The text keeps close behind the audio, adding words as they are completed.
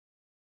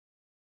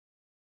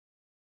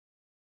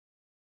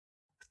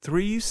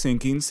Three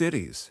sinking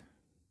cities.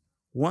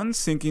 One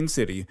sinking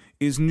city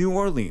is New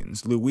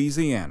Orleans,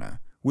 Louisiana,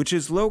 which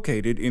is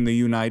located in the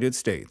United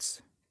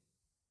States.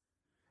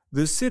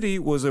 The city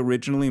was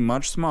originally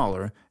much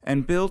smaller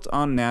and built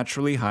on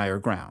naturally higher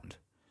ground.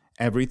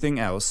 Everything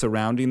else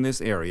surrounding this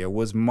area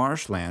was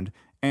marshland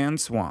and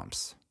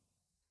swamps.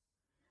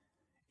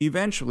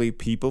 Eventually,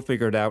 people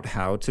figured out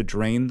how to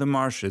drain the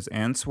marshes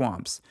and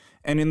swamps,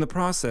 and in the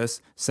process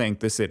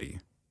sank the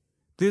city.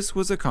 This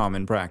was a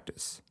common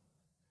practice.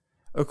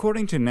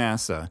 According to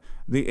NASA,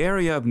 the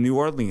area of New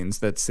Orleans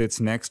that sits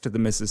next to the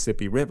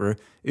Mississippi River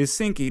is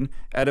sinking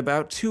at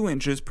about 2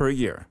 inches per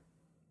year.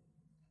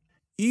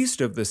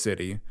 East of the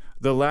city,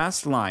 the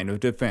last line of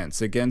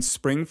defense against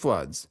spring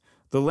floods,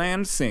 the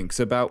land sinks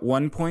about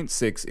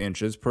 1.6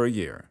 inches per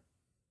year.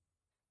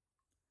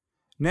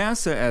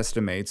 NASA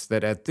estimates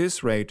that at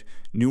this rate,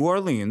 New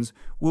Orleans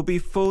will be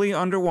fully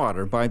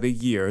underwater by the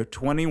year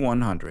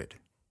 2100.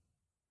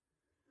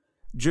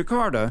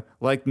 Jakarta,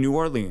 like New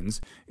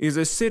Orleans, is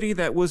a city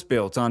that was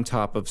built on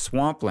top of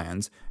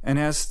swamplands and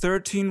has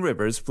 13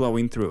 rivers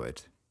flowing through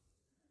it.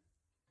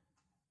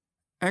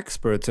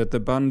 Experts at the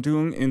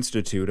Bandung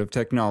Institute of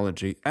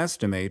Technology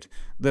estimate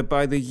that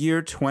by the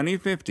year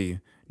 2050,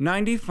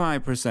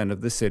 95% of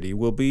the city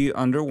will be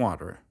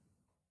underwater.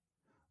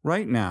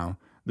 Right now,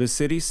 the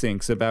city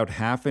sinks about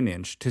half an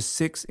inch to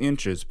 6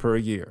 inches per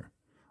year.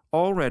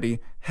 Already,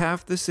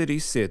 half the city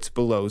sits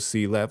below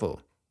sea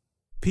level.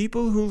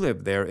 People who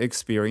live there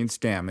experience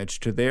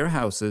damage to their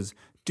houses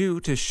due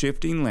to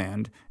shifting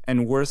land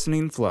and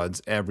worsening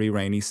floods every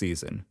rainy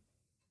season.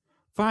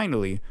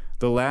 Finally,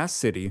 the last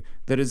city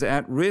that is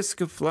at risk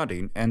of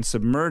flooding and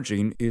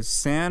submerging is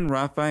San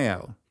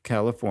Rafael,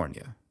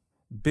 California.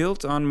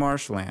 Built on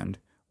marshland,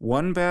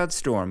 one bad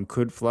storm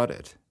could flood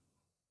it.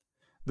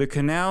 The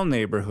Canal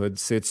neighborhood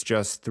sits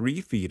just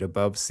 3 feet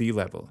above sea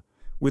level,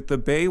 with the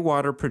bay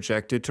water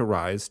projected to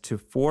rise to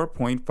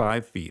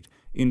 4.5 feet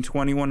in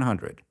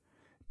 2100.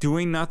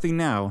 Doing nothing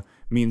now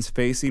means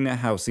facing a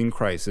housing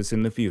crisis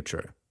in the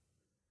future.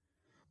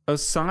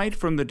 Aside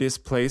from the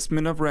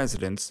displacement of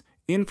residents,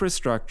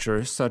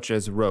 infrastructure such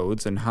as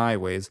roads and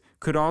highways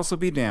could also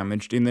be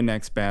damaged in the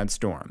next bad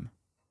storm.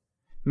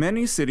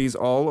 Many cities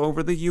all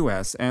over the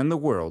U.S. and the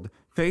world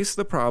face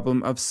the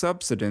problem of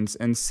subsidence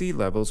and sea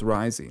levels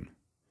rising.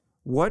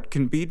 What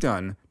can be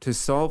done to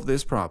solve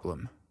this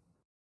problem?